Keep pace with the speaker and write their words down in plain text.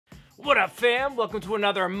What up, fam? Welcome to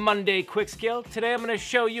another Monday Quick Skill. Today I'm going to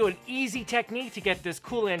show you an easy technique to get this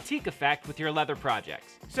cool antique effect with your leather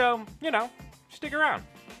projects. So, stick around.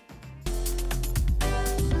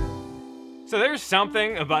 So there's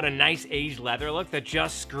something about a nice aged leather look that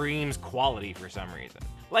just screams quality for some reason.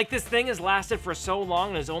 Like this thing has lasted for so long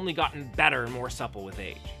and has only gotten better and more supple with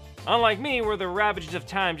age. Unlike me, where the ravages of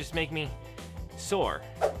time just make me sore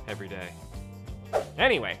every day.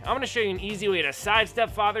 Anyway, I'm gonna show you an easy way to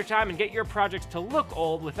sidestep father time and get your projects to look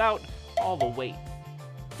old without all the weight.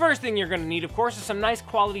 First thing you're gonna need, of course, is some nice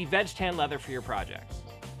quality veg tan leather for your projects.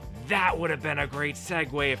 That would have been a great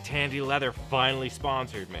segue if Tandy Leather finally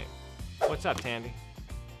sponsored me. What's up, Tandy?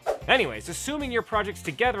 Anyways, assuming your project's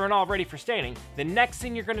together and all ready for staining, the next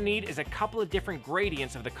thing you're gonna need is a couple of different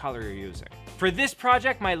gradients of the color you're using. For this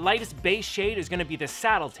project, my lightest base shade is gonna be the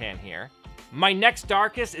saddle tan here. My next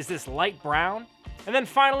darkest is this light brown. And then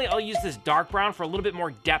finally, I'll use this dark brown for a little bit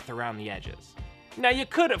more depth around the edges. Now you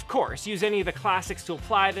could, of course, use any of the classics to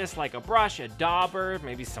apply this, like a brush, a dauber,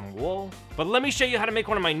 maybe some wool. But let me show you how to make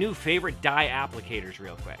one of my new favorite dye applicators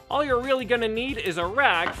real quick. All you're really gonna need is a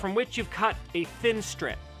rag from which you've cut a thin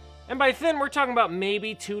strip. And by thin, we're talking about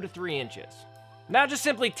maybe 2 to 3 inches. Now just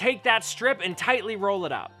simply take that strip and tightly roll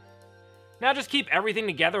it up. Now just keep everything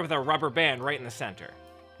together with a rubber band right in the center.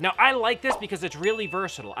 Now I like this because it's really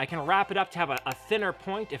versatile. I can wrap it up to have a thinner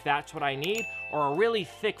point if that's what I need, or a really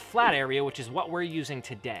thick flat area, which is what we're using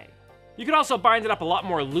today. You can also bind it up a lot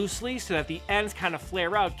more loosely so that the ends kind of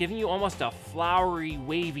flare out, giving you almost a flowery,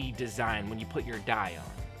 wavy design when you put your dye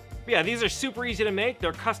on. But yeah, these are super easy to make,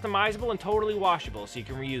 they're customizable and totally washable, so you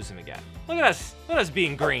can reuse them again. Look at us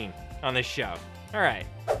being green on this show. All right,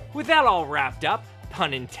 with that all wrapped up,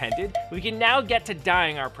 pun intended, we can now get to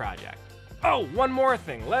dyeing our project. Oh, one more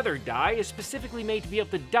thing. Leather dye is specifically made to be able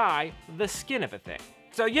to dye the skin of a thing.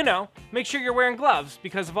 So, make sure you're wearing gloves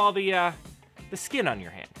because of all the skin on your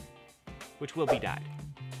hand, which will be dyed.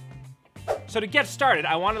 So to get started,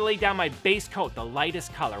 I want to lay down my base coat, the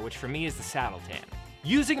lightest color, which for me is the saddle tan.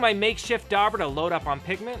 Using my makeshift dauber to load up on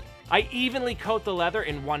pigment, I evenly coat the leather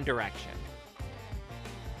in one direction.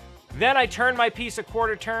 Then I turn my piece a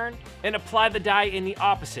quarter turn and apply the dye in the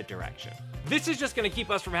opposite direction. This is just going to keep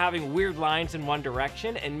us from having weird lines in one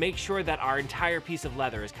direction and make sure that our entire piece of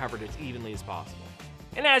leather is covered as evenly as possible.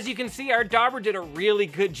 And as you can see, our dauber did a really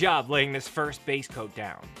good job laying this first base coat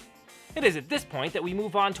down. It is at this point that we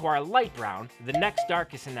move on to our light brown, the next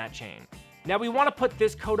darkest in that chain. Now we want to put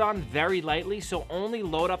this coat on very lightly, so only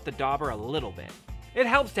load up the dauber a little bit. It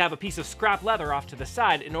helps to have a piece of scrap leather off to the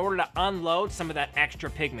side in order to unload some of that extra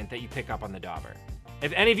pigment that you pick up on the dauber.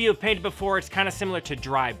 If any of you have painted before, it's kind of similar to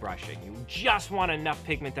dry brushing. You just want enough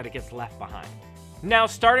pigment that it gets left behind. Now,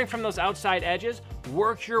 starting from those outside edges,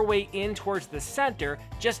 work your way in towards the center,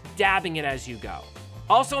 just dabbing it as you go.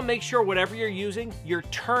 Also, make sure whatever you're using, you're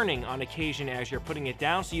turning on occasion as you're putting it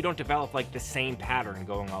down so you don't develop like the same pattern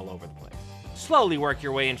going all over the place. Slowly work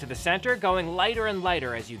your way into the center, going lighter and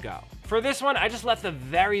lighter as you go. For this one, I just left the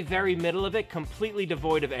very, very middle of it completely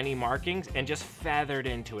devoid of any markings and just feathered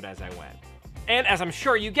into it as I went. And as I'm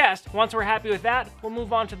sure you guessed, once we're happy with that, we'll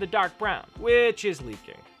move on to the dark brown, which is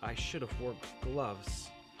leaking. I should have worn gloves.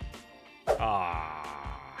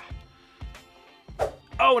 Oh,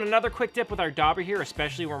 and another quick tip with our dauber here,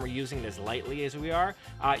 especially when we're using it as lightly as we are,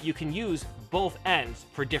 you can use both ends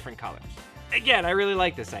for different colors. Again, I really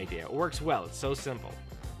like this idea. It works well, it's so simple.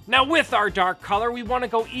 Now with our dark color, we want to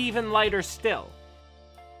go even lighter still.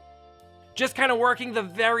 Just kind of working the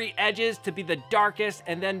very edges to be the darkest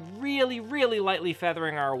and then really, really lightly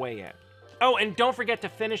feathering our way in. Oh, and don't forget to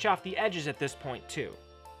finish off the edges at this point too.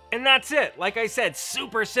 And that's it. Like I said,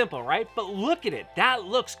 super simple, right? But look at it, that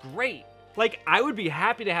looks great. Like, I would be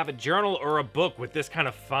happy to have a journal or a book with this kind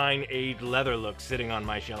of fine aged leather look sitting on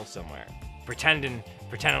my shelf somewhere. Pretending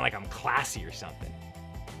like I'm classy or something.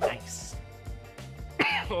 Nice.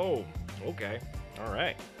 Oh, okay, all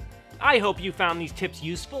right. I hope you found these tips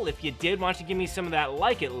useful. If you did, why don't you give me some of that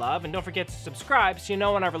like it love, and don't forget to subscribe so you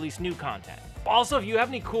know when I release new content. Also, if you have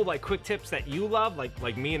any cool quick tips that you love,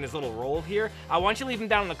 like me and this little roll here, I want you to leave them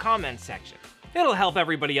down in the comments section. It'll help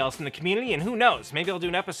everybody else in the community, and who knows, maybe I'll do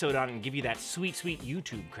an episode on it and give you that sweet, sweet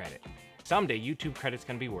YouTube credit. Someday, YouTube credit's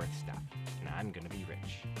gonna be worth stuff, and I'm gonna be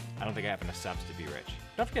rich. I don't think I have enough subs to be rich.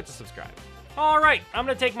 Don't forget to subscribe. All right, I'm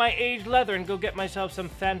gonna take my aged leather and go get myself some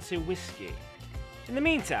fancy whiskey. In the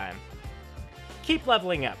meantime, keep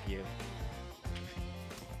leveling up, you.